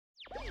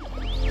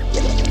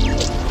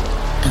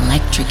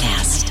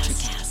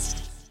Electrocast.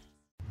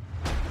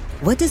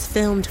 What does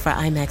filmed for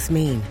IMAX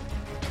mean?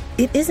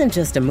 It isn't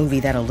just a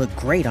movie that'll look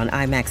great on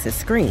IMAX's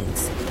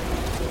screens.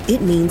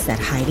 It means that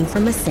hiding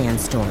from a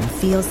sandstorm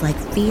feels like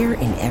fear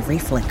in every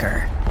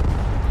flicker.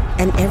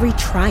 And every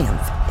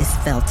triumph is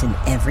felt in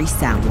every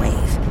sound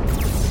wave.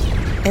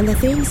 And the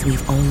things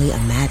we've only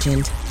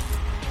imagined,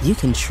 you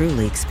can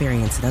truly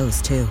experience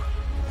those too.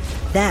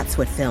 That's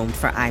what filmed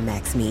for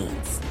IMAX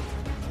means.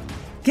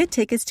 Get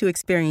tickets to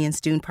experience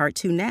Dune Part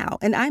 2 now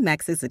and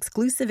IMAX's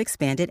exclusive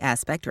expanded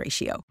aspect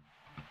ratio.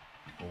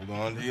 Hold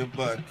on to your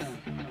butt.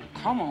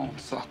 Come on,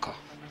 sucker.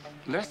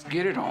 Let's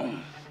get it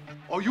on.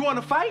 Oh, you want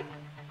to fight?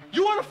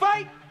 You want to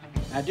fight?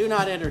 I do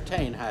not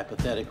entertain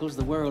hypotheticals.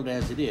 The world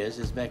as it is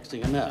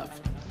vexing enough.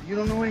 You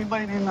don't know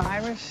anybody named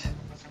Iris?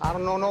 I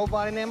don't know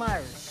nobody named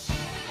Iris.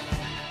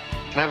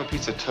 Can I have a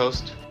piece of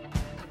toast?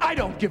 I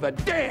don't give a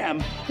damn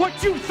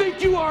what you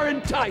think you are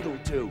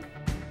entitled to.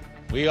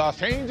 We are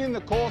changing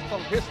the course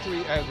of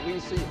history as we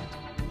see it.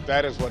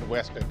 That is what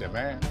Western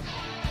demands.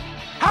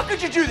 How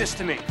could you do this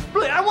to me?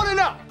 Really, I want to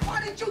know.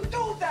 Why did you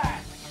do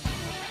that?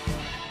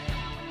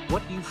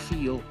 What you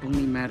feel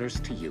only matters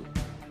to you.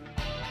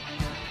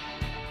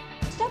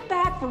 Step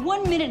back for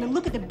 1 minute and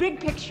look at the big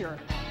picture.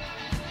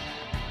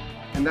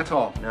 And that's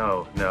all?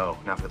 No,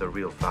 not for the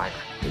real fire.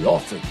 We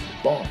offer you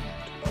a bond,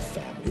 a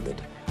family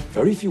that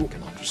very few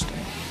can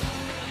understand.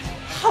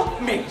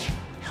 Help me!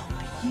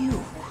 Help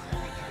you.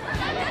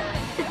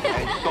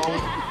 And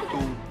don't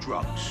do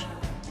drugs.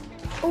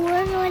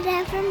 Or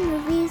whatever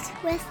movies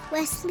with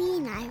Wesley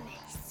and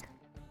Iris.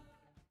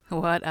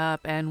 What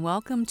up, and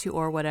welcome to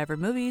Or Whatever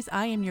Movies.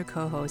 I am your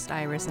co-host,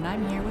 Iris, and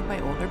I'm here with my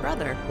older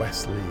brother,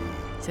 Wesley.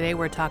 Today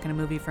we're talking a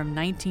movie from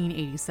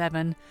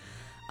 1987.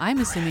 I'm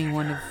assuming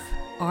one of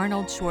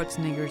Arnold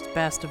Schwarzenegger's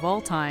best of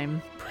all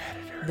time,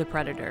 Predator. The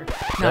Predator.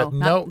 No,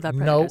 Not The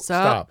Predator. No, So,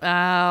 stop.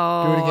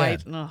 Oh, Do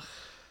it again.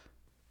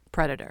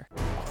 Predator.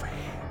 Over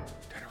here.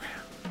 Turn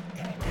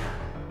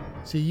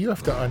around. See, you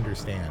have to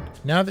understand.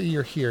 Now that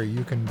you're here,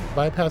 you can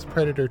bypass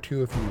Predator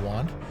 2 if you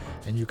want,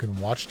 and you can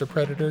watch The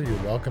Predator.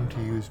 You're welcome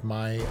to use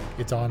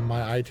it's on my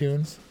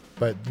iTunes,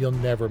 but you'll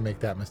never make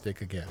that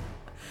mistake again.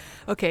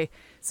 Okay,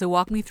 so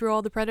walk me through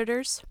all the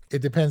Predators.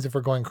 It depends if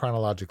we're going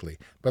chronologically,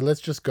 but let's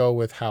just go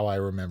with how I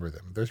remember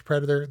them. There's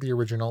Predator, the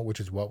original,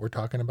 which is what we're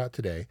talking about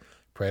today.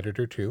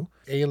 Predator 2,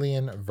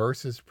 Alien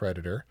versus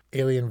Predator,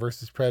 Alien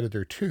versus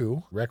Predator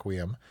 2,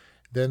 Requiem.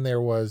 Then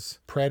there was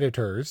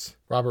Predators,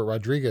 Robert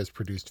Rodriguez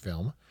produced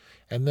film.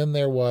 And then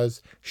there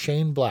was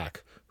Shane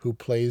Black, who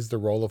plays the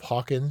role of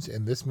Hawkins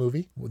in this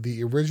movie.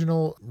 The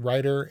original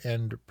writer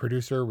and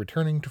producer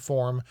returning to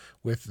form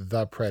with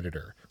The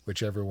Predator,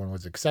 which everyone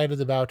was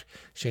excited about.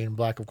 Shane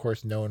Black, of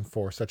course, known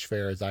for such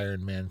fare as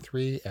Iron Man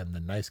 3 and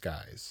The Nice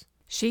Guys.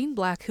 Shane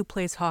Black, who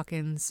plays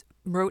Hawkins,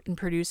 wrote and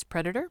produced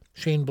Predator?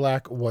 Shane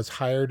Black was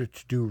hired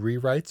to do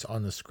rewrites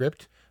on the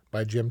script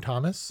by Jim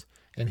Thomas,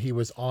 and he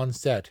was on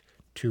set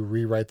to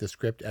rewrite the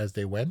script as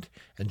they went,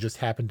 and just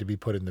happened to be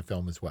put in the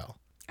film as well.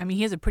 I mean,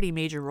 he has a pretty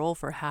major role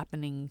for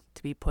happening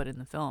to be put in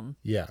the film.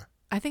 Yeah.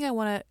 I think I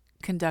want to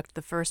conduct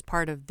the first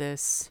part of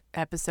this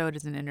episode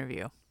as an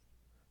interview.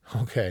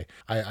 Okay.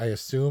 I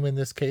assume in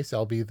this case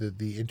I'll be the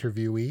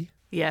interviewee?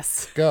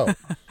 Yes. Go.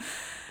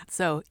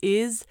 So,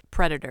 is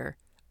Predator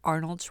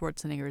Arnold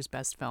Schwarzenegger's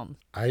best film?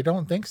 I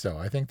don't think so.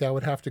 I think that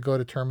would have to go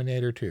to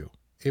Terminator 2.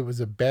 It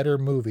was a better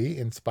movie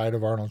in spite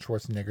of Arnold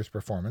Schwarzenegger's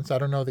performance. I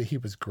don't know that he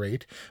was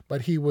great,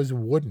 but he was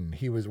wooden.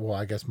 He was, well,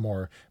 I guess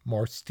more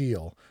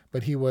steel,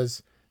 but he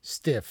was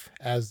stiff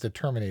as the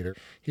Terminator.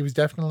 He was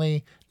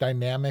definitely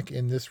dynamic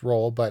in this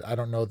role, but I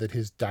don't know that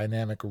his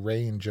dynamic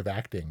range of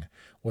acting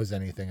was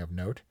anything of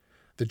note.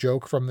 The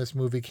joke from this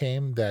movie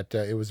came that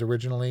it was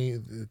originally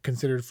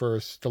considered for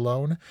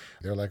Stallone.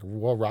 They're like,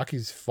 well,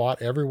 Rocky's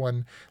fought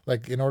everyone.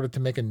 Like, in order to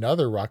make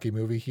another Rocky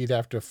movie, he'd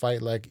have to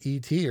fight like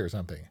E.T. or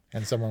something.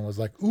 And someone was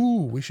like,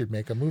 ooh, we should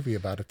make a movie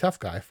about a tough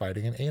guy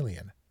fighting an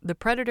alien. The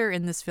Predator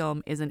in this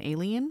film is an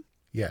alien?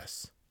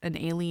 Yes. An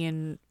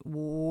alien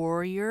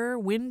warrior?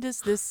 When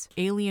does this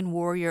alien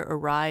warrior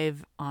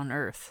arrive on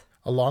Earth?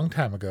 A long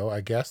time ago,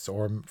 I guess,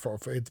 or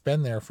it's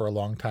been there for a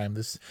long time.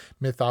 This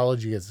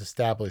mythology is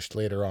established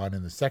later on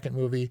in the second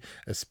movie,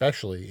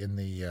 especially in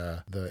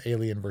the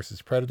Alien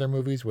versus Predator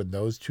movies, when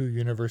those two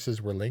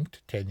universes were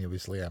linked,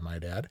 tenuously, I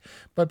might add.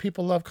 But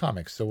people love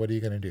comics, so what are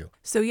you going to do?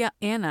 So yeah,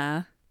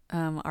 Anna,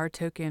 our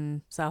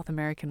token South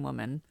American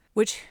woman,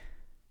 which,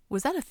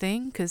 was that a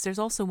thing? Because there's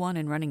also one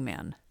in Running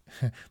Man.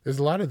 There's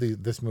a lot of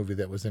this movie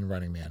that was in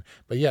Running Man.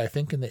 But yeah, I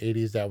think in the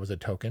 80s that was a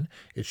token.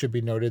 It should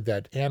be noted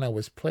that Anna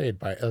was played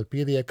by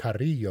Elpidia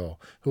Carrillo,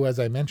 who, as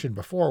I mentioned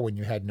before when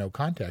you had no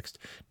context,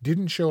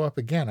 didn't show up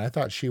again. I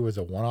thought she was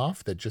a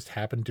one-off that just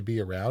happened to be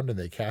around and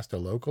they cast a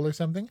local or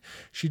something.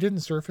 She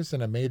didn't surface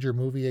in a major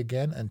movie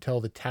again until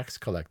The Tax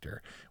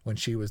Collector, when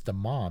she was the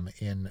mom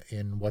in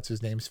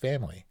What's-His-Name's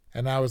Family.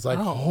 And I was like,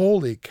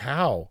 holy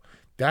cow,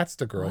 that's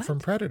the girl from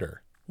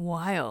Predator.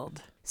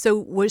 Wild.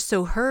 So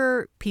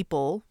her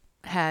people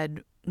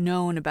had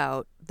known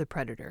about the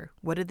Predator.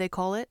 What did they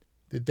call it?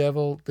 The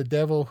devil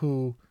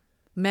who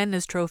Men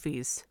as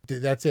trophies.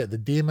 That's it. The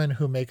demon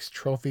who makes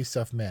trophies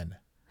of men.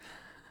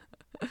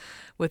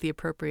 With the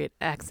appropriate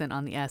accent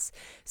on the S.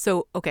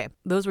 So, okay,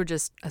 those were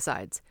just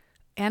asides.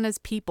 Anna's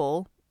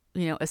people,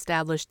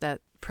 established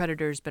that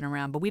Predator's been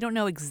around, but we don't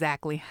know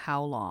exactly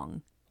how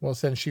long. Well,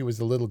 since she was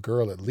a little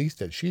girl, at least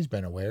that she's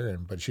been aware,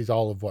 but she's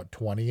all of,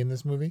 20 in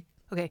this movie?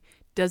 Okay,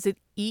 does it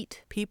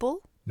eat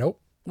people? Nope.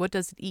 What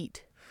does it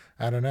eat?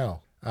 I don't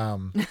know.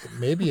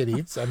 Maybe it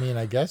eats,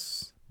 I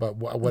guess, but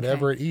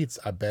whatever it eats,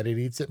 I bet it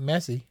eats it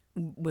messy.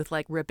 With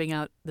ripping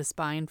out the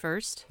spine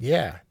first?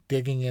 Yeah,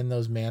 digging in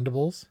those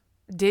mandibles.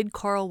 Did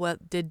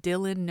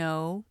Dylan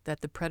know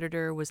that the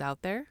Predator was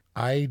out there?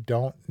 I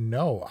don't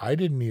know. I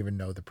didn't even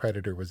know the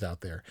Predator was out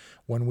there.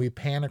 When we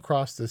pan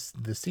across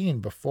the scene,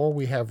 before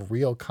we have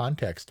real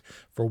context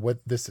for what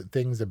this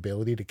thing's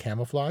ability to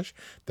camouflage,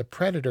 the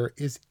Predator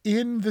is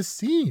in the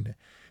scene.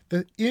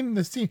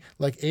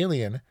 Like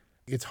Alien.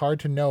 It's hard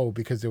to know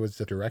because there was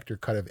the director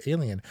cut of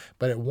Alien,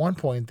 but at one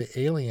point the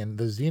alien,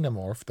 the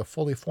xenomorph, the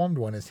fully formed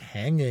one, is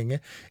hanging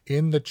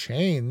in the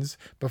chains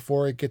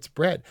before it gets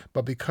bred.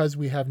 But because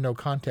we have no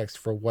context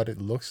for what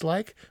it looks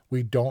like,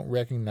 we don't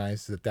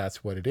recognize that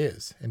that's what it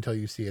is until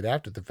you see it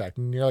after the fact.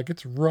 And you're like,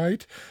 it's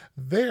right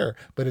there.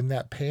 But in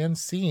that pan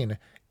scene,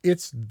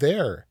 it's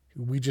there.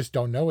 We just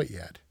don't know it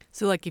yet.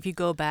 So if you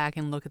go back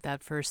and look at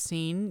that first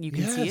scene, you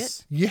can see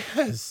it?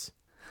 Yes.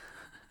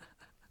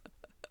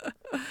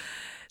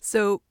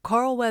 So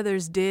Carl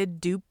Weathers did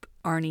dupe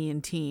Arnie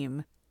and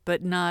team,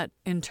 but not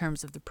in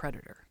terms of the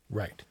Predator.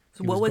 Right.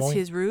 So what was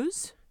his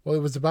ruse? Well,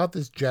 it was about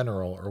this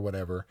general or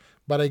whatever,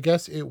 but I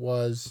guess it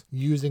was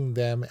using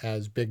them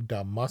as big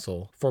dumb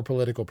muscle for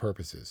political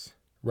purposes,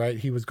 right?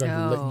 He was going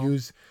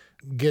to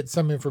get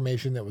some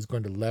information that was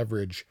going to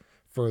leverage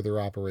further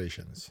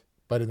operations.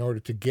 But in order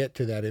to get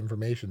to that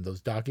information,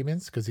 those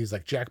documents, because he's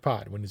like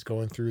jackpot when he's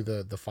going through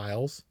the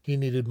files, he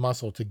needed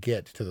muscle to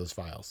get to those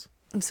files.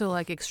 So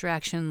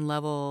extraction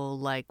level,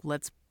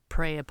 let's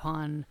prey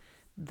upon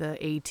the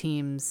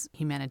A-team's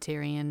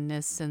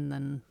humanitarianness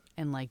and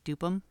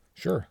dupe them?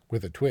 Sure,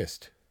 with a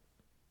twist.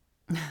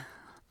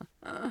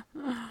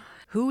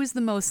 Who is the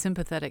most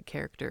sympathetic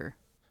character?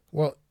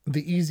 Well,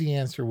 the easy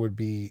answer would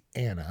be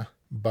Anna,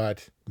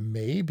 but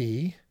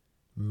maybe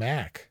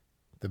Mac,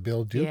 the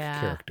Bill Duke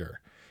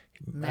character.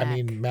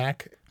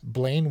 Mac,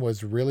 Blaine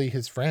was really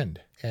his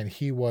friend, and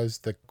he was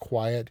the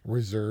quiet,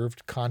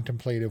 reserved,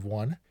 contemplative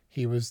one.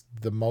 He was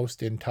the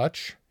most in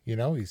touch. He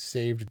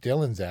saved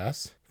Dylan's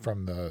ass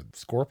from the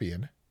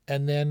scorpion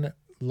and then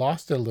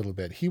lost it a little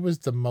bit. He was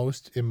the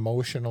most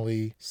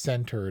emotionally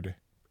centered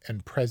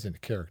and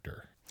present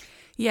character.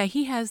 Yeah,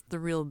 he has the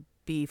real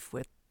beef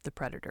with the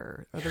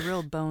Predator, or the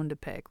real bone to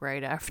pick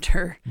right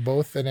after.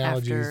 Both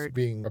analogies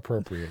being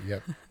appropriate,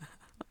 yep.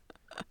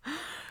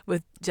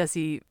 With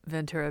Jesse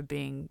Ventura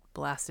being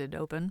blasted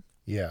open.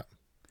 Yeah.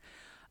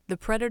 The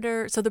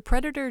Predator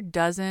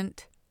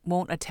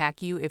won't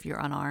attack you if you're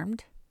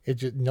unarmed.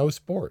 It's just no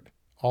sport.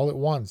 All at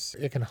once.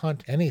 It can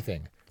hunt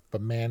anything,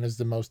 but man is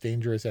the most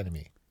dangerous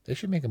enemy. They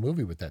should make a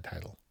movie with that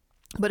title.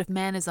 But if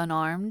man is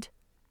unarmed,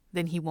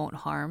 then he won't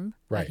harm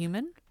a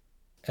human?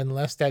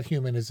 Unless that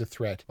human is a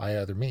threat by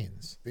other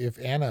means. If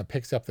Anna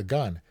picks up the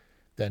gun,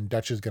 then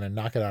Dutch is going to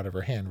knock it out of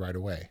her hand right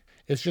away.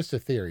 It's just a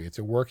theory. It's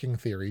a working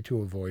theory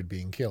to avoid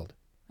being killed.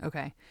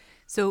 Okay.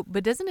 So,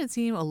 but doesn't it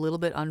seem a little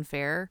bit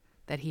unfair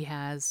that he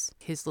has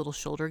his little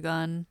shoulder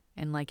gun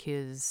and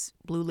his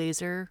blue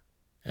laser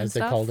as they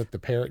called it, the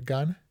parrot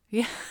gun?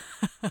 Yeah.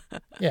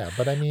 Yeah,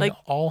 but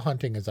all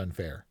hunting is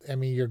unfair.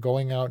 You're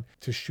going out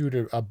to shoot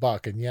a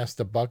buck, and yes,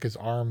 the buck is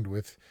armed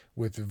with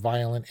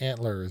violent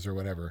antlers or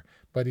whatever.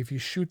 But if you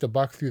shoot the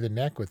buck through the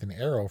neck with an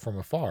arrow from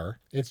afar,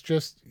 it's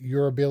just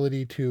your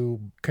ability to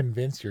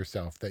convince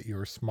yourself that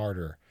you're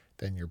smarter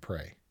than your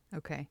prey.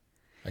 Okay.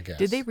 I guess.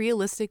 Did they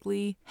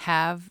realistically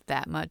have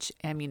that much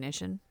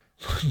ammunition?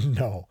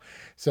 No.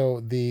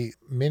 So the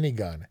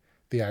minigun,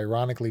 the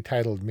ironically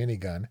titled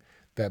minigun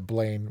that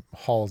Blaine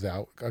hauls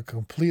out, a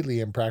completely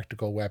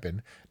impractical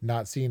weapon,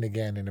 not seen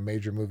again in a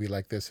major movie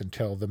like this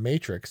until The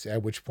Matrix,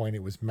 at which point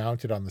it was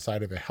mounted on the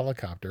side of a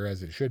helicopter,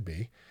 as it should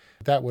be.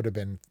 That would have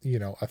been,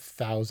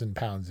 1,000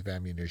 pounds of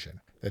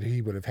ammunition that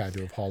he would have had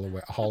to have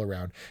haul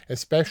around,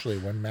 especially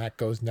when Mac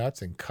goes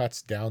nuts and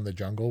cuts down the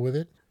jungle with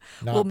it.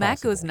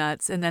 Mac goes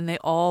nuts, and then they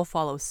all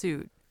follow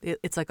suit.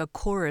 It's like a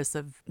chorus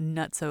of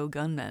nutso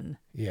gunmen.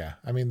 Yeah.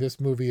 This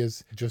movie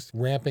is just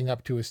ramping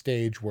up to a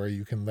stage where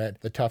you can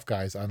let the tough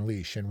guys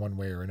unleash in one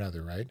way or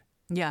another, right?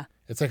 Yeah.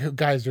 It's like,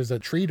 guys, there's a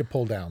tree to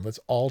pull down. Let's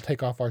all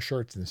take off our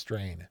shirts and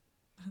strain.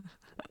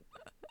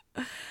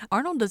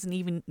 Arnold doesn't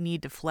even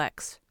need to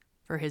flex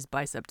for his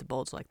bicep to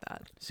bulge like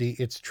that. See,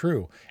 it's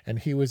true. And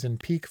he was in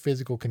peak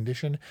physical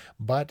condition,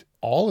 but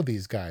all of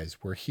these guys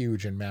were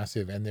huge and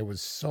massive, and there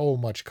was so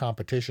much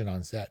competition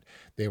on set.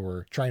 They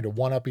were trying to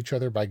one-up each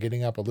other by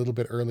getting up a little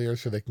bit earlier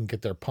so they can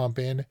get their pump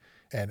in.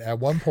 And at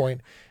one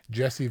point,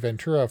 Jesse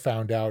Ventura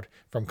found out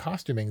from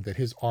costuming that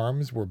his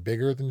arms were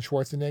bigger than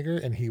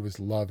Schwarzenegger, and he was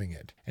loving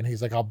it. And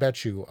he's like, I'll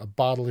bet you a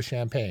bottle of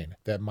champagne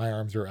that my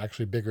arms are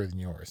actually bigger than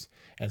yours.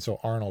 And so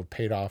Arnold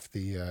paid off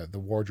the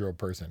wardrobe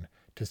person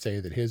to say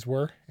that his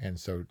were, and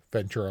so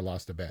Ventura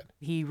lost a bet.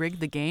 He rigged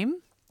the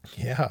game?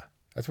 Yeah,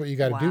 that's what you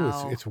got to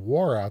do. It's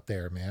war out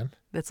there, man.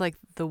 That's like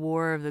the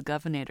War of the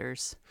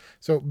Governators.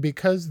 So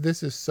because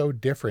this is so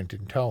different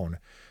in tone,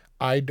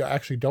 I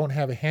actually don't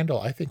have a handle.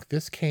 I think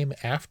this came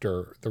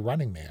after The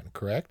Running Man,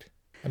 correct?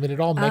 I mean,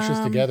 it all meshes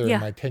together in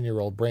my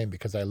 10-year-old brain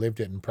because I lived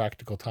it in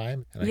practical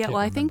time. And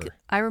I think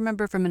I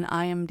remember from an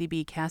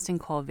IMDb casting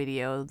call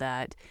video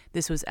that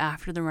this was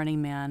after The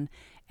Running Man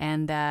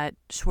and that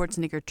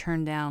Schwarzenegger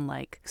turned down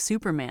like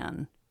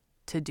Superman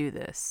to do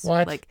this.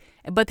 What?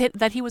 But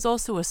that he was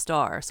also a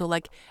star. So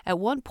like at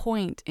one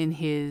point in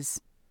his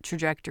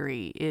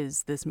trajectory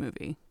is this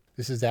movie.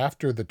 This is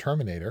after The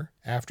Terminator,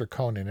 after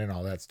Conan and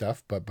all that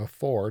stuff, but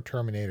before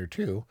Terminator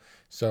 2.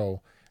 So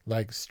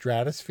like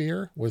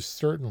Stratosphere was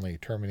certainly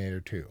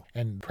Terminator 2.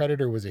 And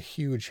Predator was a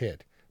huge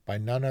hit by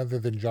none other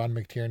than John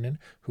McTiernan,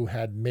 who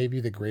had maybe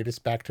the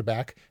greatest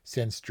back-to-back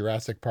since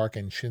Jurassic Park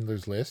and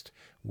Schindler's List,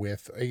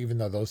 with, even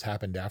though those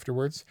happened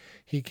afterwards.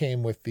 He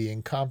came with the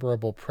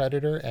incomparable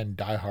Predator and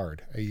Die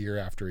Hard a year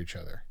after each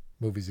other,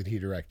 movies that he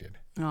directed.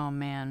 Oh,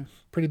 man.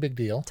 Pretty big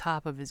deal.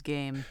 Top of his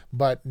game.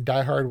 But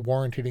Die Hard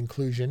warranted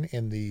inclusion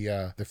in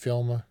the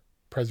film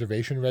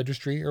preservation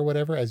registry or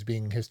whatever as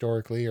being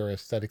historically or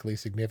aesthetically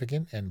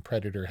significant, and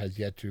Predator has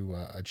yet to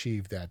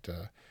achieve that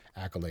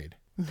accolade.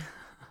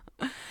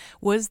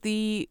 Was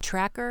the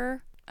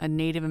tracker a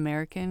Native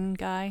American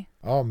guy?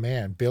 Oh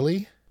man,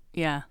 Billy?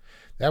 Yeah.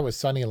 That was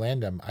Sonny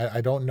Landham. I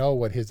don't know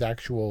what his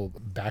actual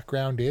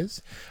background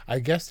is. I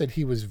guess that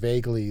he was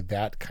vaguely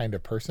that kind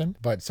of person,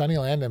 but Sonny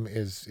Landham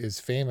is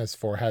famous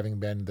for having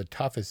been the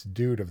toughest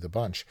dude of the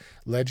bunch.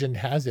 Legend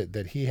has it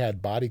that he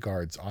had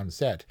bodyguards on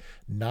set,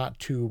 not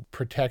to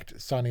protect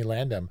Sonny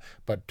Landham,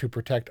 but to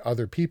protect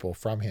other people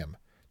from him.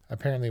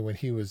 Apparently when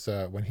he was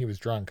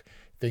drunk,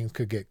 things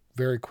could get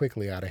very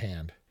quickly out of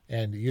hand.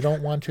 And you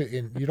don't want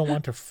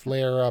to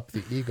flare up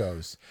the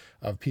egos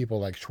of people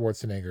like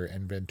Schwarzenegger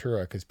and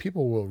Ventura, because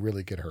people will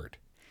really get hurt.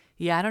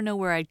 Yeah, I don't know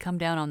where I'd come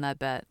down on that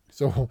bet.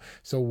 So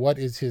what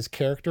is his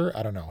character?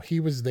 I don't know. He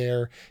was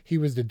there. He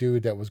was the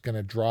dude that was going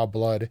to draw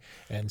blood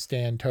and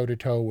stand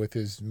toe-to-toe with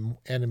his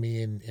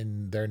enemy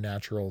in their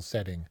natural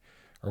setting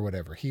or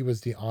whatever. He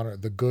was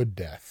the good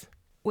death.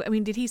 I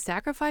mean, did he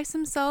sacrifice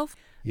himself?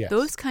 Yes.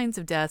 Those kinds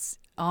of deaths,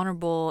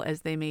 honorable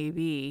as they may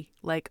be,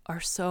 are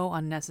so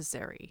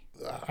unnecessary.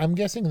 I'm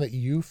guessing that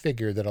you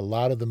figure that a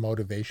lot of the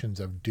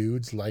motivations of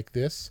dudes like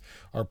this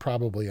are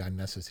probably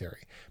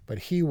unnecessary. But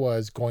he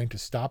was going to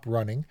stop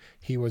running.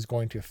 He was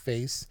going to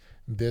face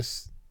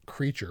this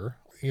creature,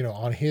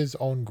 on his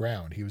own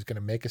ground. He was going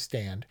to make a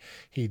stand.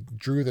 He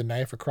drew the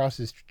knife across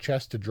his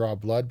chest to draw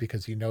blood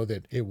because he knew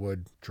that it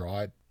would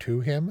draw it to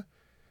him.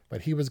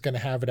 But he was going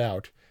to have it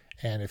out.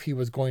 And if he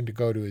was going to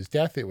go to his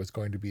death, it was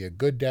going to be a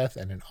good death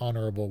and an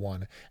honorable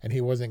one. And he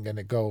wasn't going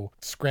to go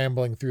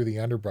scrambling through the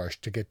underbrush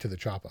to get to the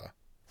choppa.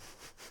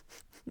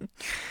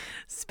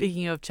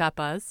 Speaking of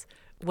choppas,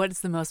 what is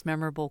the most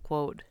memorable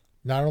quote?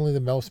 Not only the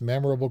most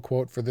memorable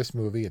quote for this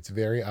movie, it's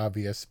very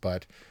obvious,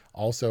 but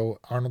also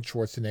Arnold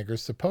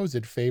Schwarzenegger's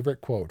supposed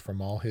favorite quote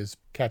from all his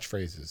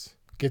catchphrases.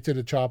 Get to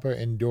the choppa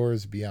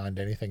endures beyond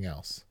anything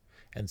else.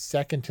 And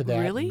second to that,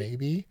 really?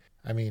 Maybe,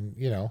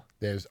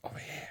 there's over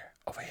here,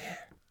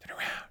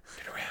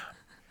 turn around,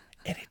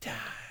 anytime.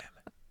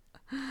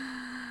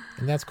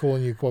 And that's cool,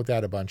 and you quote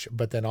that a bunch.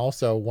 But then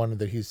also one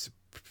that he's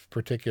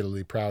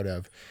particularly proud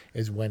of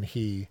is when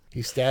he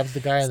stabs the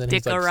guy and then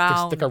he's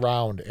like, stick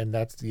around. And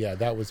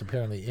that was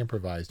apparently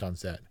improvised on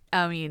set.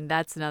 I mean,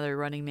 that's another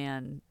Running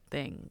Man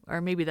thing.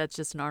 Or maybe that's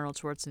just an Arnold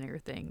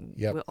Schwarzenegger thing.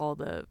 Yep. With all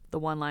the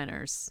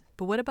one-liners.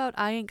 But what about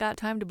I Ain't Got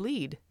Time to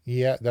Bleed?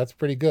 Yeah, that's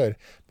pretty good.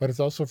 But it's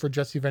also for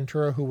Jesse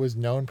Ventura, who was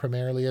known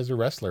primarily as a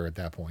wrestler at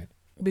that point.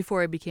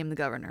 Before he became the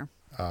governor.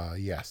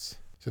 Yes.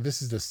 So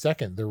this is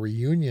the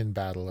reunion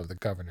battle of the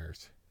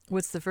governors.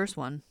 What's the first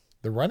one?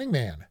 The Running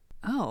Man.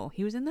 Oh,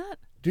 he was in that?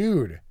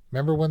 Dude,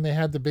 remember when they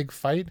had the big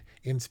fight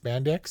in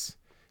spandex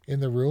in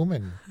the room?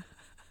 And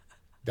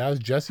that was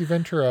Jesse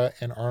Ventura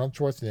and Arnold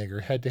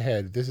Schwarzenegger head to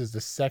head. This is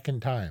the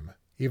second time.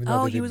 Even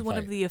though he was one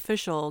of the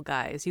official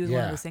guys. He was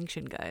one of the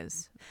sanctioned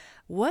guys.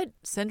 What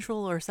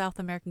Central or South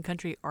American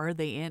country are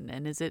they in?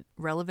 And is it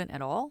relevant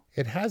at all?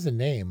 It has a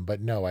name, but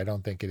no, I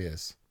don't think it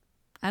is.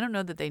 I don't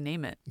know that they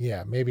name it.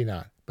 Yeah, maybe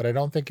not. But I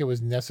don't think it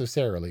was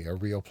necessarily a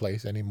real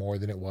place any more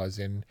than it was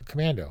in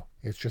Commando.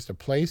 It's just a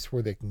place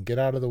where they can get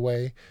out of the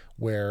way,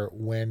 where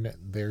when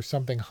there's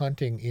something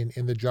hunting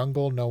in the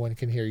jungle, no one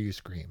can hear you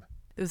scream.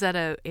 Was that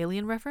a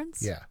Alien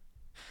reference? Yeah.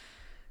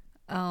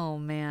 Oh,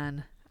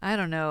 man. I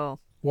don't know.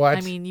 What?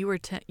 I mean, you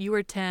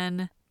were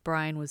 10.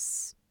 Brian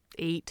was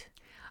 8.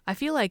 I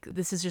feel like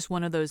this is just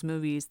one of those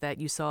movies that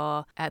you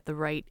saw at the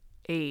right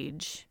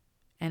age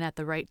and at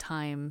the right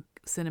time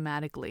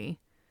cinematically.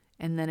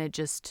 And then it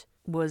just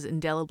was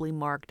indelibly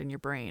marked in your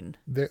brain.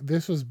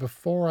 This was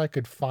before I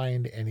could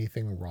find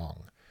anything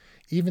wrong.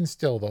 Even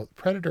still, the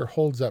Predator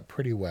holds up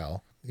pretty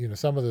well.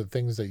 some of the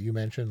things that you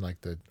mentioned,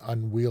 like the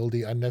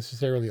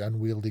unnecessarily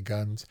unwieldy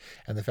guns,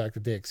 and the fact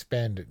that they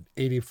expend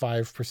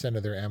 85%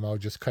 of their ammo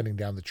just cutting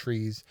down the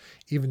trees,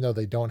 even though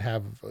they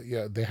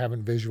they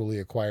haven't visually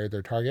acquired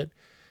their target.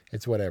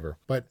 It's whatever.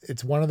 But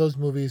it's one of those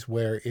movies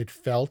where it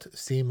felt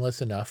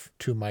seamless enough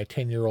to my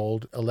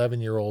 10-year-old,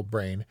 11-year-old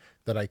brain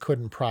that I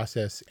couldn't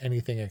process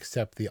anything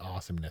except the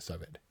awesomeness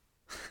of it.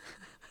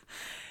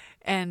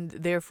 And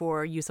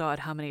therefore, you saw it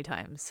how many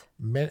times?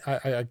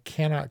 I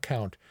cannot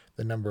count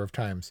the number of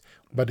times,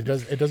 but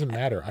it doesn't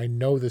matter. I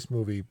know this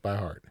movie by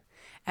heart.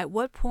 At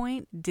what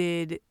point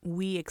did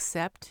we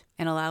accept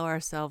and allow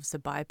ourselves to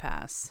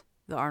bypass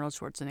the Arnold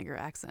Schwarzenegger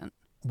accent?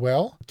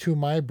 Well, to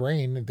my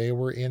brain, they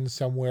were in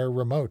somewhere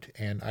remote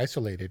and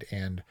isolated,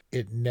 and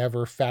it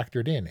never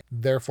factored in.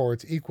 Therefore,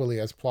 it's equally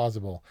as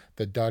plausible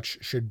that Dutch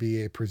should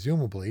be a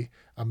presumably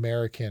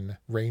American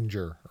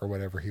Ranger or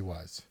whatever he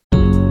was.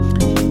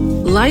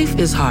 Life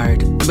is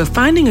hard, but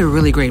finding a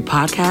really great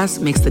podcast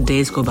makes the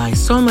days go by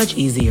so much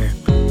easier.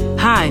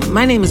 Hi,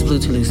 my name is Blue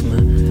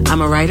Telusma.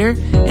 I'm a writer,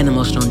 an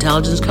emotional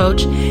intelligence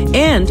coach,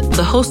 and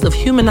the host of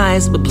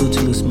Humanize with Blue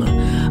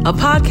Telusma, a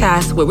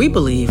podcast where we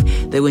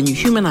believe that when you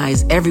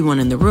humanize everyone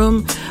in the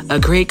room, a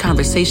great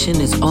conversation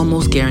is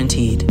almost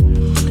guaranteed.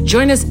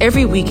 Join us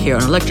every week here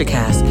on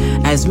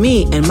Electricast as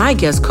me and my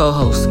guest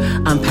co-hosts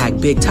unpack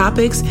big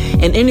topics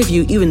and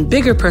interview even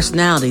bigger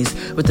personalities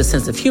with a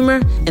sense of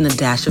humor and a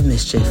dash of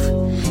mischief.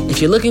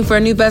 If you're looking for a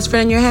new best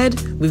friend in your head,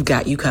 we've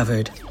got you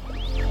covered.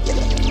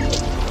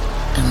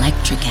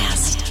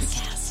 Electricast.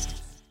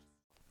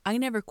 I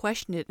never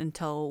questioned it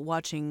until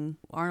watching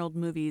Arnold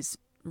movies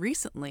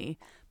recently,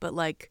 but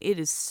it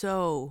is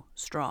so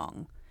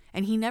strong.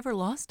 And he never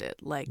lost it.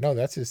 No,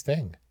 that's his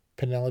thing.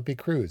 Penelope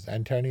Cruz,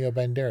 Antonio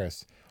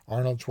Banderas,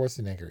 Arnold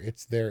Schwarzenegger.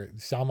 It's their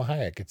Salma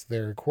Hayek. It's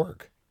their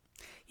quirk.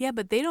 Yeah,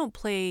 but they don't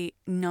play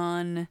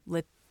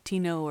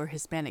non-Latino or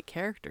Hispanic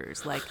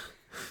characters. Like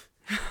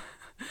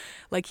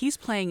he's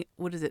playing,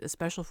 what is it, a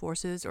special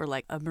forces or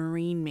a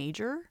Marine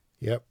major?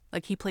 Yep.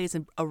 He plays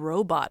a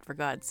robot, for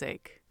God's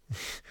sake.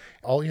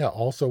 Oh yeah,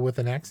 also with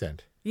an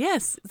accent.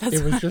 Yes, that's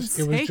it was what just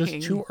I'm it was just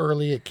saying. too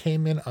early. It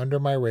came in under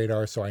my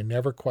radar, so I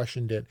never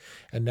questioned it.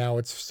 And now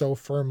it's so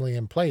firmly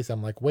in place.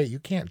 I'm like, wait, you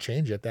can't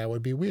change it. That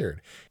would be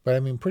weird. But I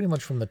mean, pretty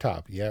much from the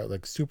top, yeah,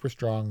 super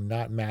strong,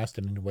 not masked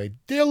in any way.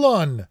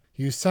 Dylan,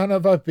 you son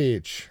of a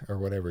bitch, or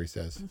whatever he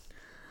says.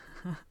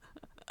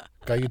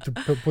 Got you to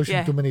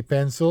pushing too many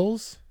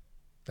pencils.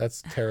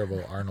 That's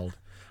terrible, Arnold.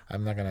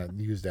 I'm not gonna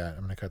use that.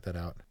 I'm gonna cut that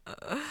out.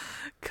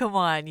 Come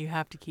on, you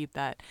have to keep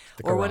that.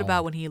 Stick or what around.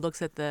 about when he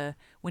looks at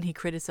when he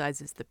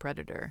criticizes the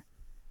Predator,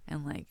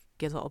 and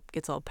gets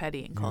all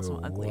petty and calls him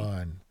ugly.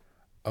 One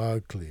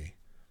ugly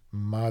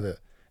mother,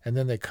 and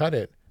then they cut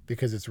it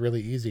because it's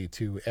really easy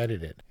to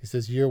edit it. He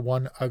says, "You're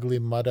one ugly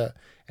mother,"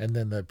 and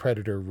then the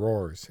Predator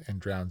roars and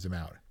drowns him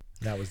out.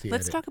 And that was the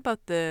Let's edit. talk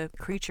about the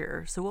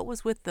creature. So what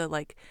was with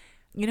the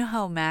you know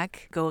how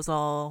Mac goes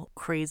all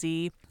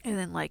crazy and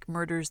then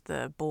murders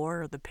the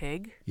boar or the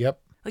pig? Yep.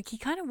 He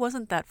kind of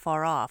wasn't that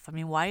far off. I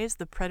mean, why is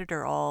the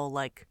Predator all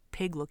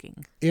pig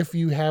looking? If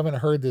you haven't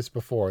heard this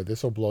before,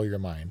 this will blow your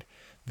mind.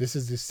 This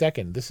is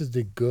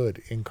the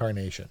good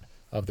incarnation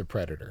of the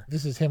Predator.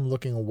 This is him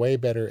looking way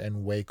better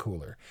and way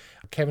cooler.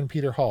 Kevin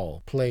Peter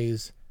Hall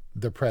plays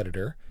the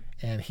Predator,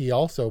 and he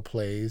also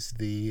plays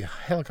the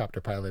helicopter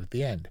pilot at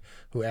the end,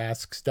 who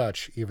asks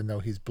Dutch, even though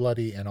he's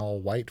bloody and all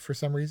white for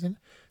some reason,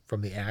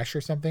 from the ash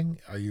or something,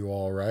 "Are you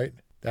all right?"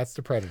 That's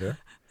the Predator.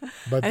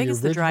 But I think it's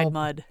the dried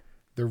mud.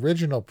 The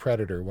original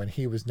Predator, when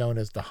he was known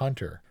as the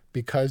Hunter,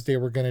 because they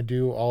were going to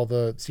do all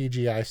the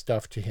CGI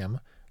stuff to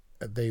him,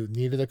 they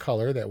needed a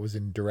color that was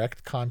in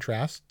direct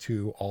contrast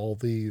to all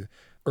the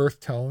earth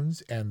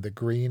tones and the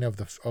green of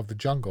the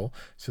jungle.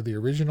 So the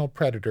original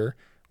Predator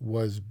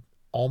was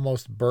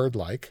almost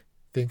bird-like.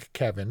 Think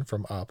Kevin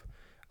from Up.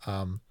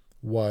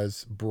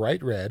 Was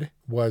bright red,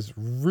 was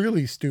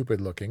really stupid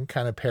looking,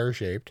 kind of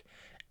pear-shaped,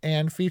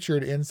 and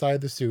featured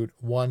inside the suit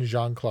one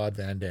Jean-Claude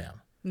Van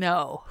Damme.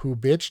 No. Who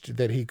bitched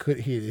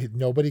that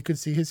nobody could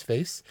see his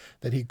face,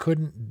 that he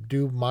couldn't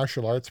do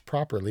martial arts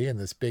properly in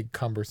this big,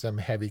 cumbersome,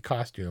 heavy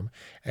costume,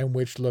 and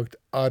which looked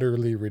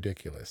utterly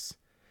ridiculous.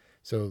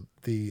 So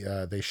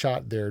they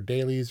shot their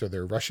dailies or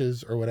their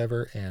rushes or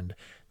whatever, and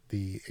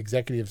the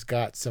executives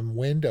got some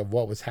wind of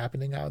what was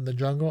happening out in the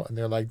jungle, and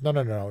they're like,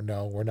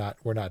 no,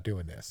 we're not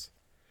doing this.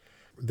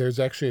 There's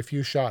actually a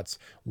few shots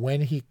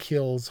when he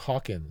kills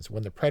Hawkins,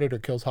 when the Predator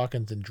kills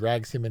Hawkins and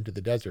drags him into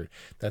the desert.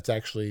 That's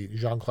actually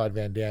Jean-Claude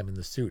Van Damme in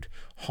the suit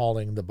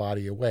hauling the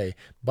body away.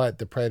 But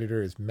the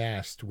Predator is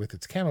masked with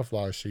its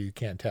camouflage, so you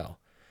can't tell.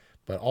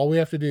 But all we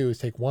have to do is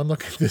take one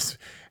look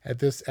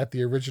at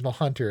the original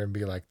Hunter and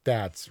be like,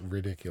 that's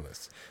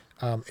ridiculous.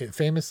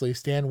 Famously,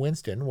 Stan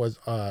Winston was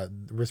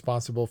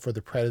responsible for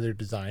the Predator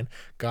design,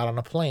 got on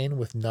a plane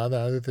with none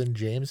other than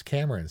James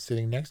Cameron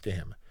sitting next to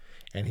him.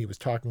 And he was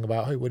talking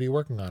about, hey, what are you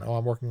working on? Oh,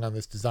 I'm working on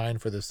this design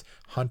for this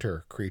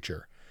Hunter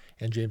creature.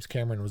 And James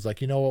Cameron was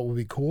like, you know what would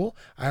be cool?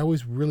 I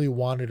always really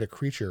wanted a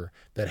creature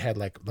that had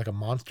like a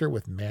monster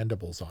with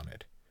mandibles on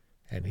it.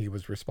 and he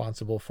was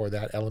responsible for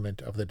that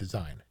element of the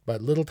design.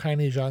 But little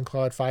tiny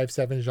Jean-Claude,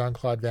 5'7"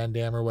 Jean-Claude Van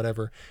Damme or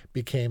whatever,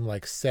 became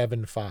like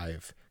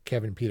 7'5"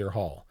 Kevin Peter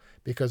Hall,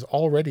 because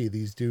already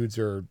these dudes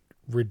are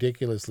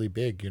ridiculously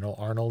big,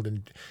 Arnold,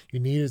 and you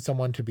needed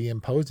someone to be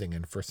imposing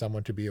and for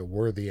someone to be a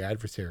worthy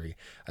adversary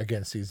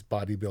against these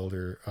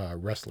bodybuilder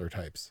wrestler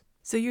types.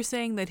 So you're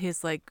saying that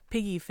his like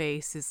piggy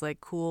face is like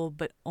cool,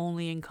 but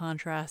only in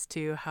contrast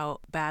to how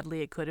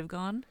badly it could have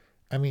gone?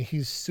 I mean,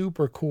 he's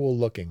super cool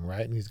looking,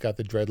 right? And he's got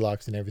the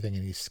dreadlocks and everything,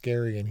 and he's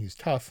scary and he's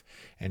tough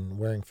and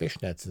wearing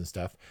fishnets and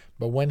stuff.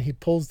 But when he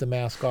pulls the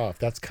mask off,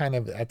 that's kind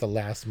of at the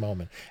last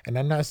moment. And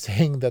I'm not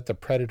saying that the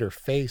Predator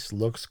face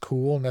looks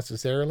cool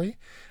necessarily.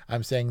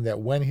 I'm saying that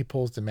when he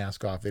pulls the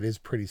mask off, it is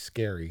pretty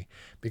scary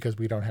because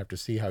we don't have to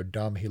see how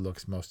dumb he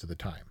looks most of the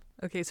time.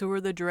 Okay, so were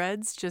the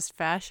dreads just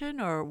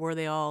fashion, or were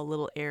they all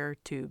little air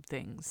tube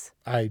things?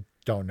 I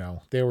don't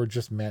know. They were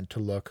just meant to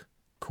look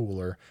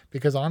cooler,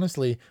 because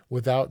honestly,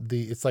 without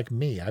it's like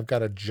me, I've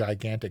got a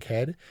gigantic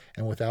head,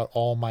 and without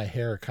all my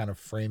hair kind of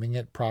framing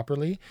it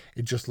properly,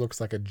 it just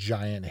looks like a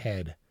giant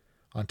head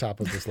on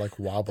top of this like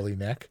wobbly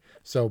neck.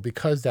 So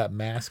because that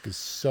mask is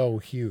so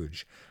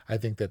huge, I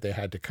think that they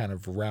had to kind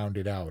of round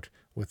it out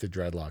with the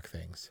dreadlock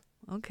things.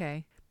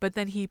 Okay. But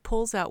then he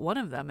pulls out one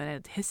of them and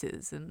it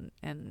hisses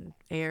and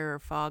air or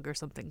fog or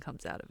something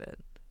comes out of it.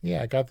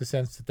 Yeah, I got the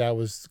sense that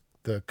was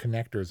the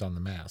connectors on the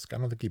mask. I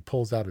don't think he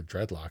pulls out a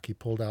dreadlock. He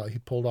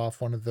pulled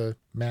off one of the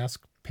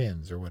mask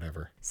pins or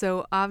whatever.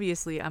 So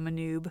obviously I'm a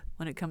noob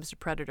when it comes to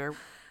Predator.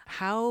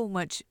 How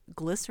much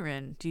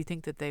glycerin do you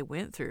think that they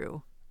went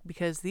through?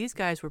 Because these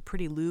guys were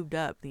pretty lubed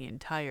up the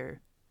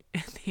entire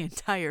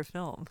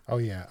film. Oh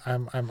yeah,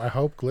 I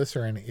hope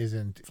glycerin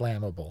isn't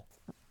flammable.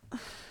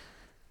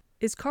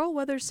 Is Carl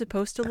Weathers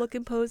supposed to look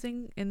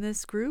imposing in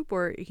this group,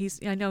 or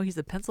I know he's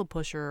a pencil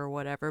pusher or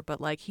whatever,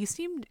 but like he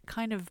seemed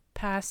kind of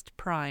past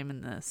prime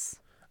in this.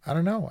 I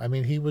don't know. I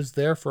mean, he was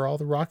there for all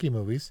the Rocky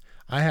movies.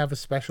 I have a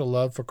special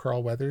love for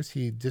Carl Weathers.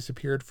 He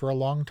disappeared for a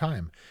long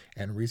time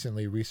and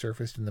recently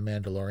resurfaced in The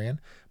Mandalorian,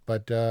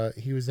 but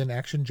he was in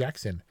Action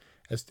Jackson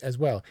as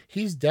well.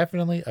 He's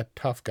definitely a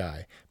tough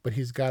guy, but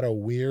he's got a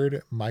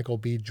weird Michael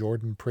B.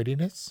 Jordan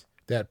prettiness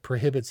that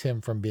prohibits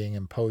him from being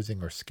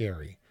imposing or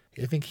scary.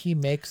 I think he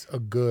makes a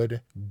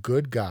good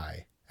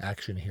guy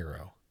action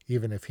hero,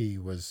 even if he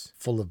was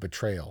full of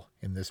betrayal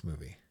in this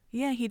movie.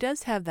 Yeah, he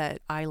does have that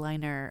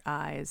eyeliner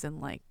eyes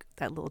and like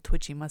that little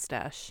twitchy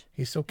mustache.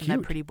 He's so cute. And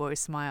that pretty boy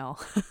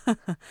smile.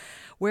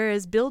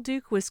 Whereas Bill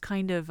Duke was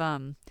kind of,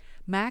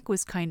 Mac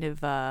was kind of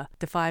the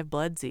Five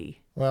Bloodsy.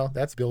 Well,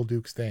 that's Bill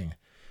Duke's thing.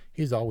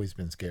 He's always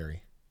been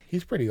scary.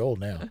 He's pretty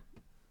old now.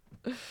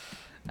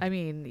 I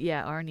mean,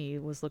 yeah,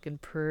 Arnie was looking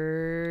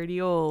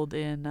pretty old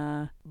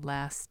in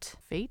Last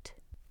Fate.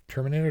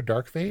 Terminator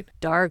Dark Fate?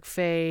 Dark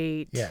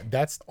Fate. Yeah,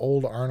 that's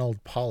old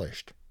Arnold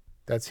polished.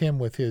 That's him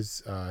with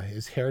his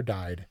hair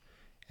dyed.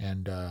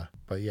 And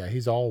but yeah,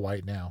 he's all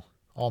white now.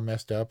 All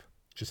messed up.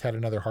 Just had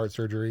another heart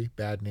surgery,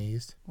 bad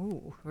knees.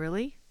 Ooh,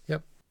 really?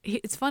 Yep.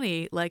 It's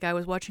funny, like I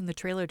was watching the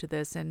trailer to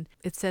this and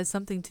it says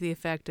something to the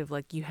effect of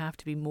like you have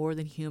to be more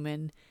than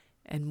human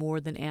and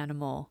more than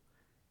animal.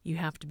 You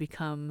have to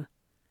become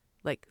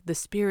like the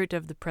spirit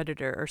of the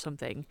Predator or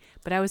something.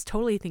 But I was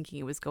totally thinking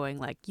it was going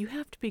like, you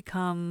have to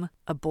become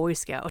a Boy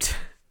Scout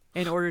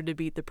in order to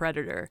beat the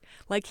Predator.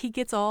 Like he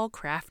gets all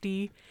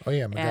crafty. Oh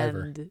yeah,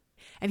 MacGyver.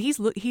 And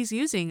he's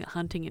using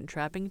hunting and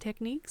trapping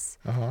techniques.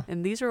 Uh-huh.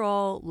 And these are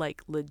all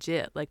like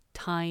legit, like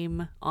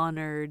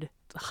time-honored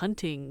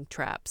hunting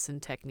traps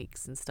and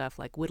techniques and stuff,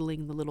 like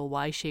whittling the little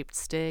Y-shaped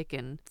stick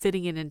and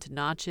fitting it into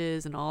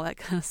notches and all that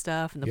kind of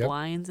stuff, and the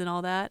blinds and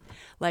all that.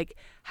 Like,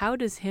 how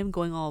does him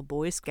going all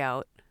Boy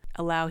Scout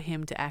allow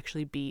him to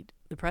actually beat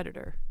the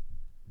Predator?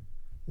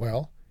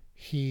 Well,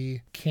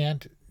 he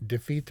can't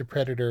defeat the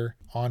Predator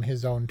on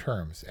his own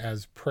terms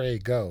as prey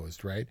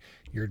goes, right?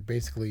 You're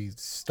basically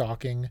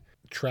stalking,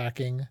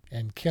 tracking,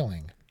 and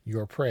killing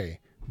your prey.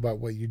 But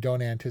what you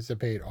don't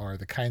anticipate are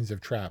the kinds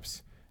of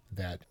traps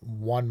that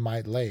one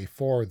might lay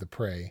for the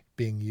prey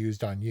being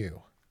used on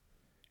you.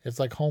 It's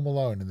like Home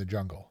Alone in the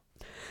jungle.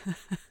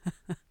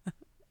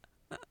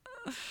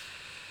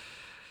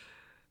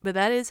 But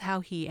that is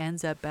how he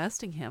ends up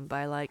besting him,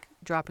 by like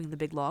dropping the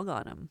big log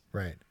on him.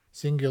 Right.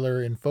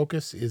 Singular in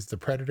focus is the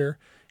Predator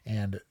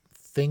and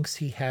thinks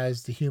he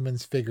has the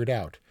humans figured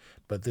out.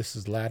 But this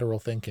is lateral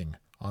thinking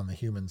on the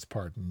human's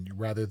part. And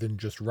rather than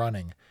just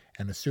running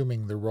and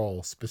assuming the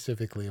role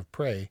specifically of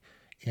prey,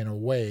 in a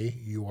way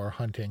you are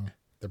hunting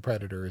the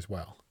Predator as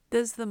well.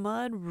 Does the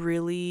mud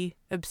really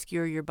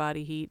obscure your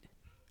body heat?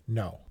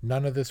 No,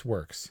 none of this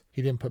works.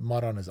 He didn't put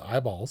mud on his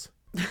eyeballs.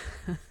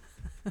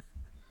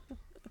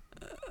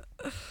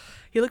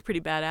 He looked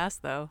pretty badass,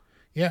 though.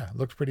 Yeah,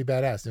 looked pretty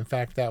badass. In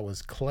fact, that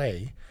was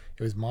clay.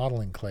 It was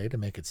modeling clay to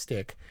make it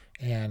stick.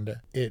 And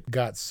it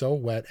got so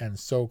wet and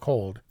so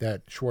cold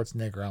that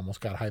Schwarzenegger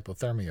almost got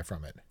hypothermia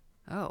from it.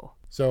 Oh.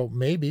 So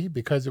maybe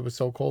because it was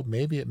so cold,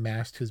 maybe it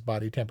masked his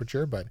body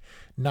temperature, but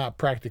not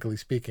practically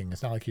speaking.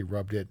 It's not like he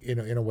rubbed it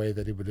in a way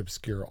that it would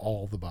obscure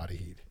all the body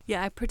heat.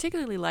 Yeah, I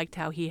particularly liked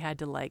how he had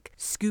to like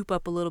scoop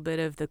up a little bit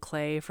of the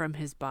clay from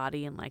his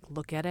body and like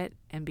look at it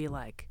and be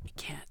like, "You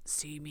can't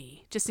see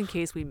me," just in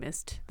case we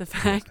missed the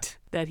fact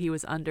that he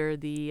was under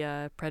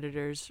the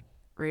predator's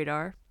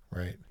radar.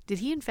 Right. Did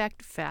he in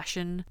fact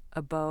fashion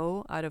a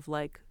bow out of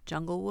like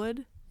jungle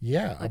wood?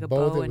 Yeah, like a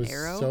bow that and was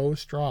arrow? so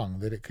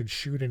strong that it could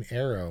shoot an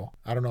arrow.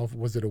 I don't know if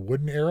was it a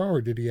wooden arrow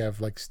or did he have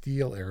like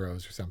steel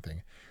arrows or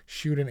something?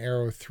 Shoot an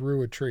arrow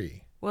through a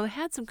tree. Well, it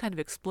had some kind of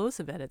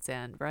explosive at its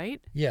end, right?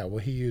 Yeah, well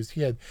he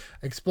had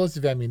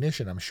explosive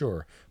ammunition, I'm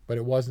sure, but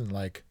it wasn't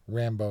like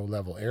Rambo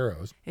level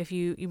arrows. If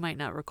you might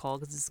not recall,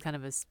 because it's kind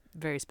of a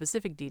very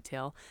specific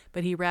detail,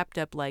 but he wrapped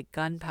up like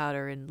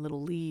gunpowder in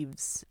little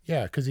leaves.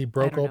 Yeah, because he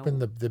broke open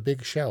the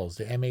big shells,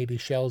 the M80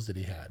 shells that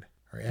he had.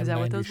 Or Is that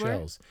what M90 those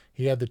shells.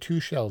 He had the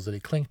two shells that he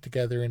clinked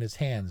together in his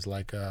hands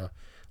like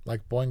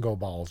boingo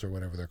balls or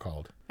whatever they're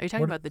called. Are you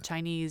talking about the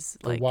Chinese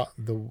like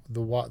the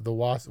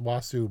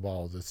wasu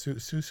balls, the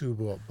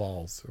susu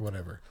balls or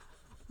whatever?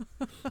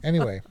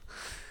 Anyway,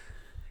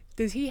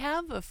 does he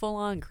have a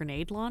full-on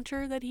grenade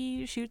launcher that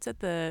he shoots at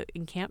the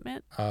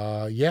encampment?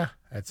 Yeah,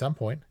 at some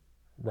point.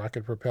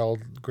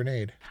 Rocket-propelled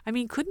grenade. I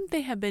mean, couldn't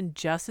they have been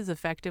just as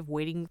effective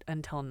waiting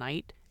until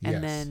night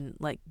and then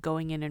like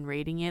going in and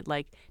raiding it?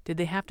 Like, did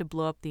they have to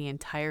blow up the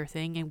entire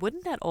thing? And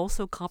wouldn't that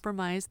also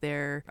compromise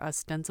their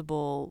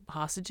ostensible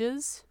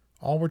hostages?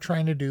 All we're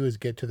trying to do is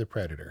get to the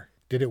predator.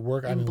 Did it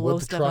work? And blow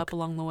stuff up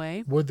along the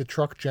way? Would the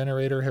truck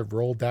generator have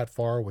rolled that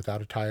far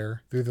without a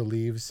tire through the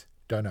leaves?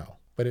 Don't know.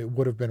 But it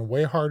would have been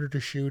way harder to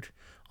shoot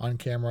on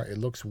camera. It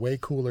looks way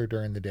cooler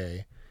during the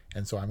day.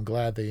 And so I'm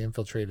glad they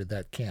infiltrated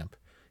that camp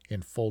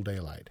in full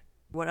daylight.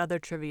 What other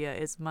trivia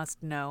is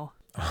must know?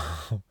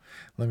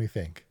 Let me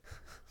think.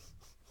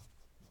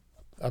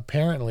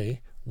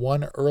 Apparently,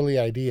 one early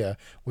idea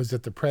was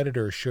that the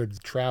predator should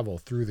travel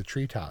through the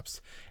treetops,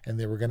 and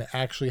they were going to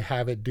actually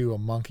have it do a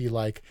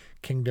monkey-like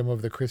Kingdom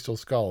of the Crystal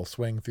Skull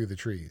swing through the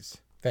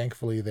trees.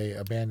 Thankfully, they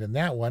abandoned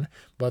that one,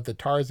 but the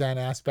Tarzan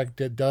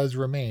aspect does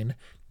remain.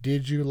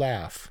 Did you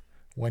laugh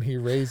when he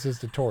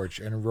raises the torch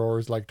and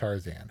roars like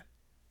Tarzan?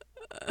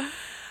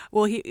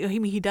 Well,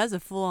 he does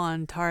a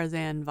full-on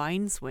Tarzan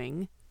vine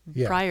swing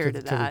prior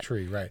to that. To the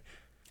tree, right.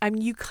 I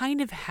mean, you kind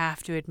of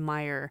have to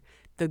admire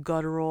the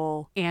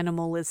guttural,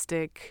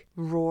 animalistic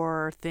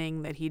roar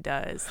thing that he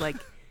does. Like,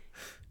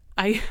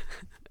 I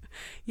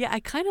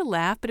kind of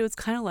laughed, but it was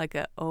kind of like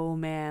oh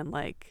man,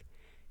 like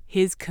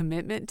his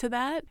commitment to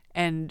that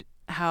and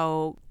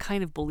how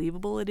kind of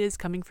believable it is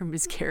coming from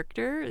his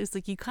character. It's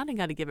like you kind of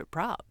got to give it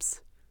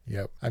props.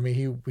 Yep. I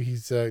mean,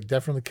 he's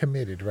definitely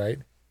committed, right?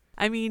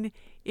 I mean,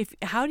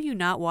 how do you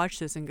not watch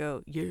this and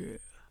go, yeah?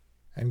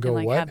 And go, and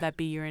like what? Have that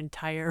be your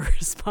entire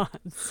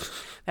response.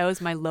 That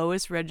was my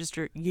lowest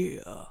register,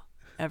 yeah,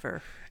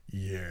 ever.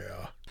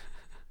 Yeah.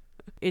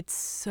 It's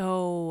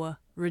so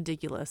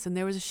ridiculous. And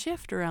there was a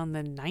shift around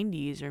the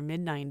 90s or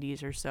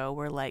mid-90s or so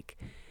where, like,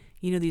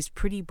 you know, these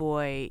pretty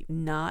boy,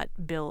 not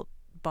built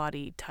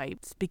body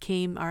types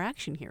became our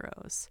action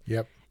heroes.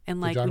 Yep.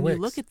 And, like, when you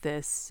look at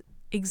this,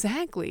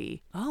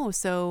 exactly. Oh,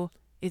 so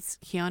it's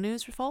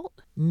Keanu's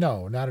fault?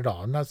 No, not at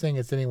all. I'm not saying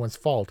it's anyone's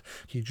fault.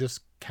 He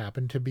just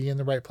happened to be in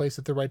the right place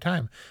at the right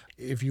time.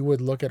 If you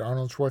would look at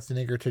Arnold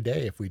Schwarzenegger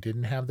today, if we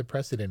didn't have the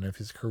precedent of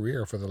his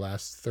career for the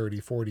last 30,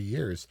 40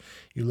 years,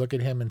 you look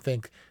at him and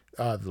think,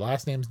 the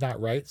last name's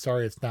not right.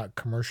 Sorry, it's not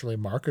commercially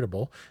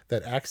marketable.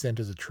 That accent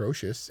is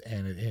atrocious,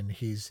 and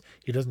he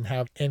doesn't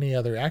have any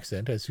other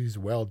accent, as he's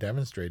well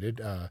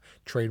demonstrated,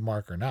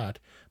 trademark or not.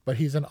 But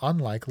he's an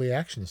unlikely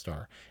action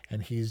star,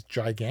 and he's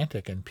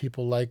gigantic, and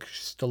people like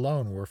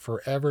Stallone were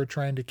forever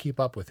trying to keep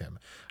up with him.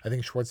 I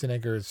think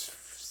Schwarzenegger is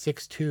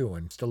 6'2",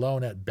 and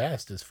Stallone at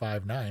best is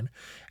 5'9",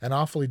 and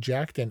awfully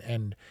jacked,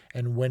 and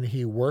when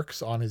he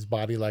works on his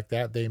body like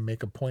that, they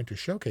make a point to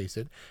showcase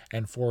it,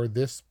 and for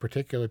this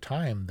particular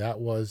time, that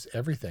was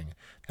everything.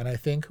 And I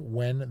think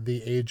when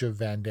the age of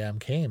Van Damme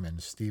came,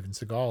 and Steven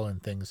Seagal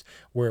and things,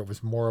 where it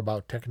was more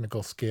about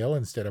technical skill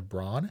instead of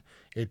brawn,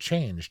 it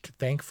changed,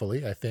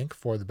 thankfully, I think,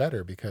 for the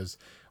better, because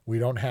we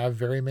don't have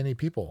very many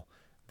people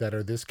that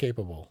are this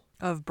capable.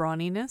 Of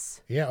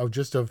brawniness? Yeah,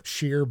 of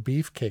sheer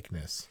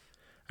beefcakeness.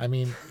 I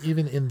mean,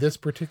 even in this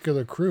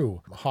particular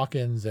crew,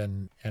 Hawkins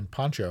and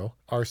Pancho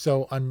are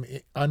so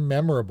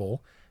unmemorable.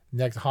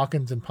 Next,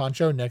 Hawkins and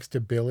Pancho next to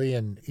Billy,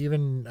 and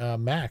even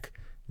Mac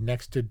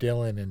next to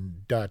Dylan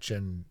and Dutch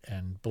and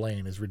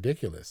Blaine is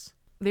ridiculous.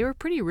 They were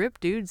pretty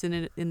ripped dudes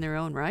in their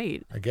own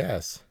right. I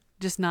guess.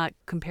 Just not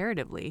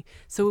comparatively.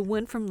 So it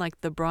went from like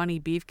the brawny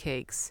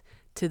beefcakes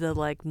to the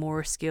like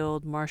more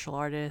skilled martial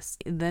artists,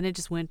 and then it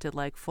just went to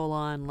like full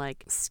on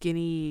like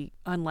skinny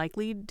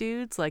unlikely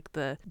dudes like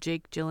the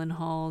Jake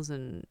Gyllenhaals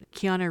and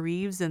Keanu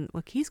Reeves, and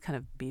look, he's kind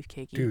of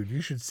beefcakey. Dude,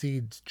 you should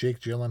see Jake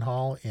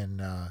Gyllenhaal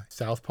in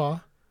Southpaw.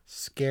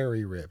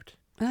 Scary ripped.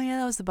 Oh yeah,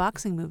 that was the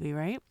boxing movie,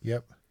 right?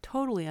 Yep.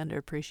 Totally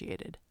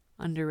underappreciated,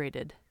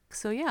 underrated.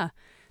 So yeah,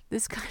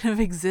 this kind of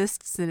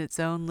exists in its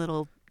own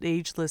little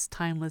ageless,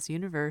 timeless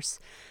universe.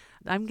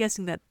 I'm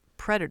guessing that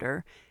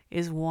Predator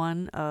is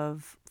one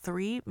of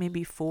 3,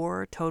 maybe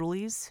 4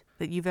 totalies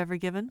that you've ever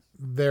given.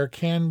 There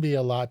can be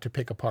a lot to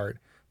pick apart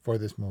for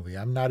this movie.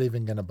 I'm not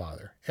even going to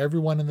bother.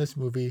 Everyone in this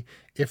movie,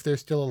 if they're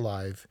still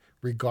alive,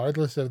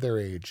 regardless of their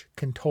age,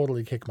 can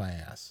totally kick my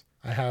ass.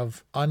 I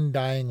have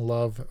undying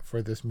love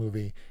for this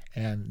movie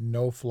and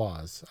no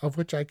flaws, of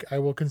which I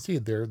will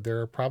concede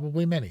there are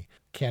probably many,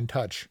 can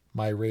touch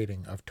my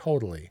rating of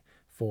totally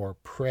for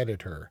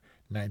Predator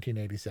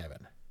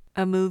 1987.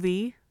 A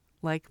movie,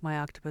 like My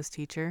Octopus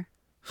Teacher,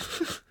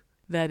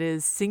 that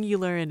is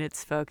singular in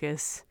its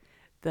focus,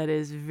 that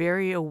is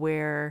very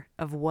aware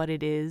of what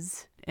it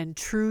is and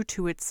true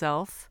to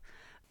itself.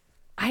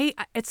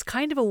 It's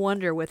kind of a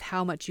wonder with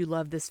how much you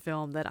love this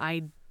film that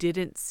I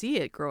didn't see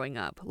it growing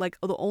up. Like,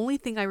 the only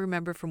thing I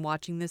remember from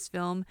watching this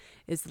film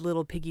is the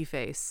little piggy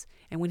face.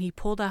 And when he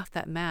pulled off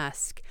that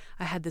mask,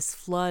 I had this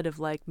flood of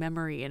like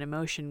memory and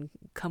emotion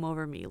come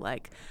over me.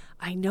 Like,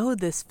 I know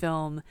this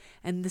film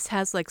and this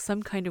has like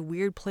some kind of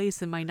weird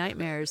place in my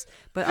nightmares,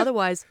 but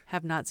otherwise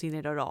have not seen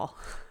it at all.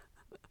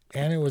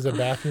 And it was a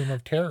bathroom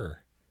of terror.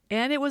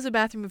 And it was a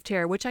bathroom of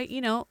terror, which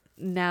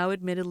now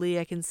admittedly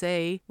I can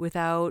say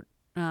without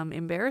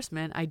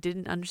embarrassment, I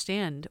didn't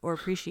understand or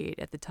appreciate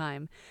at the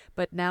time.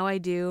 But now I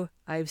do.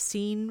 I've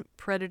seen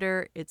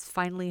Predator. It's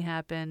finally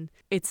happened.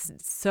 It's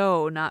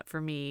so not for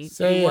me.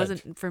 It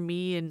wasn't for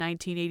me in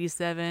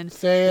 1987.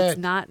 It's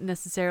not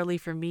necessarily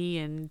for me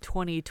in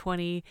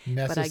 2020.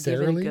 But I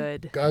give it a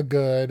good. A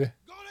good.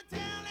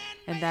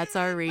 And that's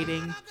our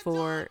rating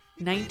for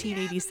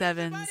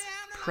 1987's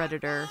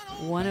Predator,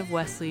 one of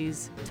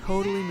Wesley's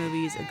totally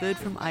movies, a good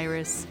from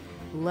Iris.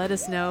 Let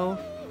us know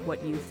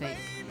what you think.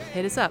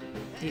 Hit us up,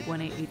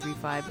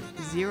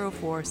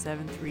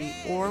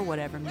 818-835-0473 or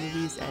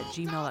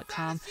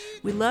whatevermovies@gmail.com.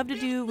 We love to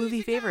do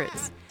movie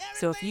favorites.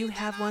 So if you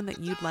have one that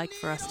you'd like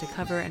for us to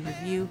cover and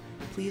review,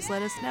 please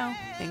let us know.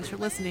 Thanks for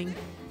listening,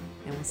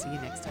 and we'll see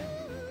you next time.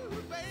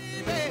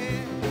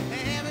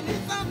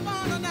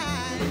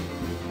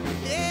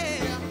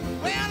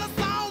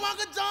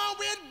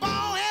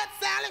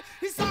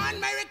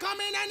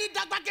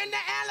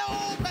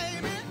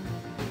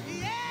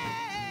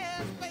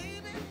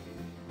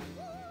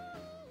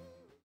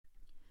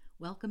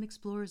 Welcome,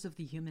 explorers of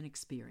the human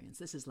experience.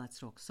 This is Let's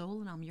Talk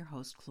Soul, and I'm your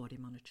host, Claudia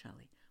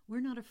Monticelli. We're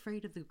not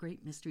afraid of the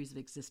great mysteries of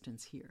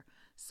existence here.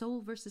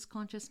 Soul versus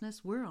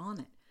consciousness, we're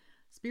on it.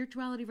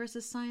 Spirituality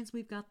versus science,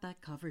 we've got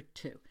that covered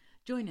too.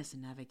 Join us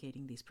in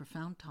navigating these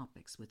profound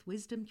topics with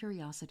wisdom,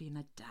 curiosity, and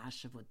a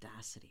dash of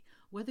audacity.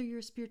 Whether you're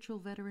a spiritual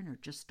veteran or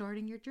just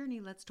starting your journey,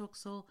 Let's Talk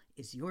Soul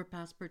is your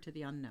passport to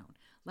the unknown.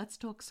 Let's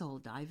Talk Soul,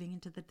 diving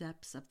into the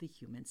depths of the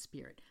human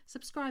spirit.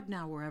 Subscribe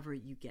now wherever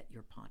you get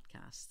your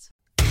podcasts.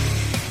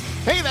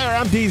 Hey there,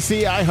 I'm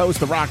DC. I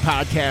host the Rock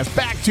Podcast,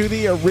 Back to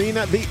the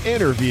Arena, The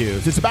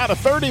Interviews. It's about a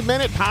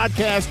 30-minute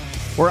podcast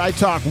where I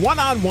talk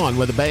one-on-one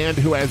with a band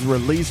who has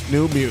released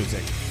new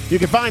music. You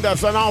can find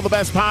us on all the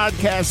best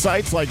podcast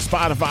sites like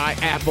Spotify,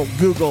 Apple,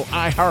 Google,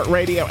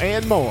 iHeartRadio,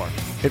 and more.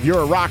 If you're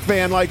a rock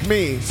fan like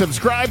me,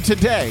 subscribe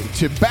today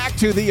to Back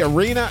to the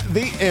Arena,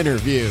 The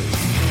Interviews.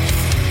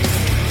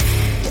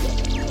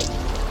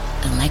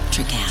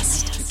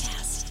 Electricast.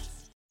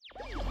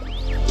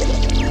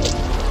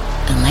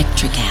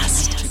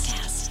 Electricast.